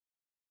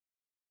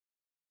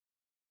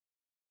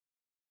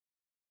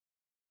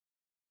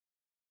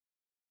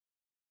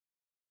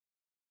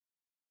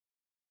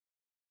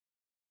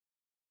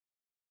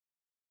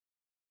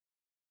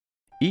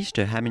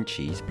Easter ham and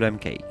cheese plum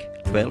cake,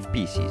 12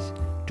 pieces,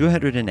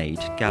 208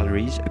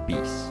 calories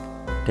apiece.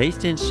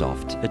 Tasty and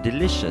soft, a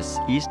delicious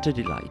Easter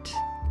delight.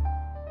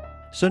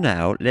 So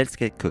now let's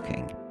get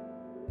cooking.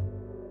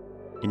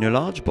 In a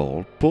large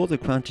bowl, pour the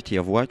quantity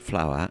of white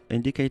flour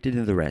indicated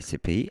in the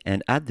recipe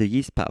and add the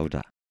yeast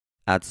powder.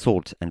 Add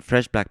salt and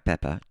fresh black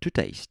pepper to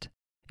taste.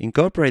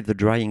 Incorporate the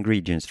dry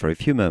ingredients for a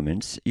few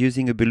moments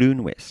using a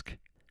balloon whisk.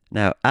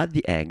 Now add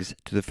the eggs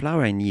to the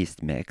flour and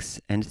yeast mix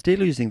and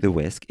still using the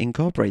whisk,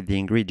 incorporate the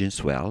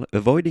ingredients well,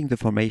 avoiding the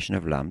formation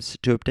of lumps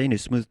to obtain a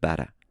smooth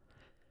batter.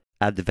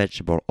 Add the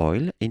vegetable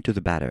oil into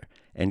the batter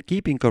and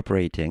keep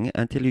incorporating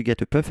until you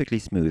get a perfectly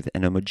smooth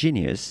and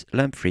homogeneous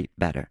lump-free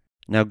batter.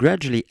 Now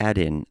gradually add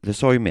in the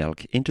soy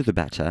milk into the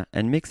batter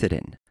and mix it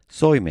in.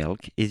 Soy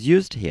milk is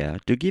used here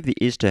to give the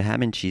Easter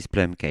ham and cheese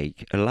plum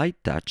cake a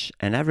light touch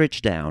and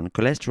average down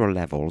cholesterol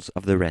levels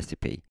of the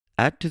recipe.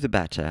 Add to the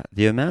batter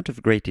the amount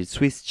of grated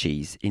Swiss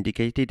cheese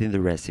indicated in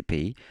the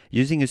recipe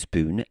using a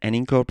spoon and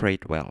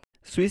incorporate well.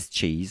 Swiss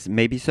cheese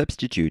may be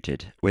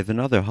substituted with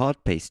another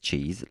hard paste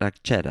cheese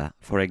like cheddar,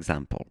 for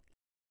example.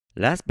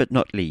 Last but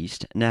not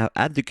least, now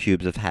add the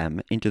cubes of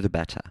ham into the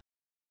batter.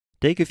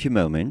 Take a few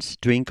moments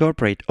to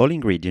incorporate all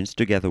ingredients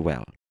together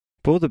well.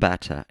 Pour the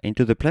batter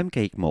into the plum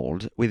cake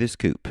mold with a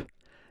scoop.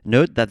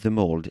 Note that the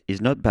mold is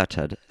not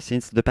buttered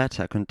since the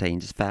batter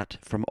contains fat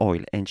from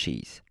oil and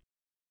cheese.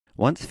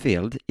 Once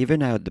filled,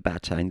 even out the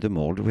batter in the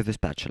mold with a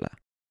spatula.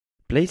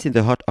 Place in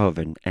the hot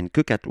oven and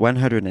cook at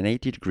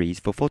 180 degrees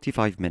for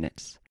 45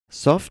 minutes.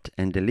 Soft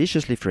and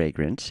deliciously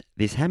fragrant,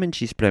 this ham and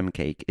cheese plum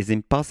cake is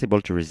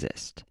impossible to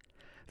resist.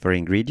 For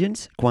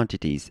ingredients,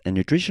 quantities and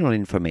nutritional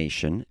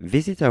information,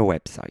 visit our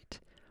website.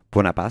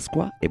 Buona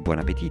Pasqua e buon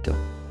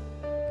appetito!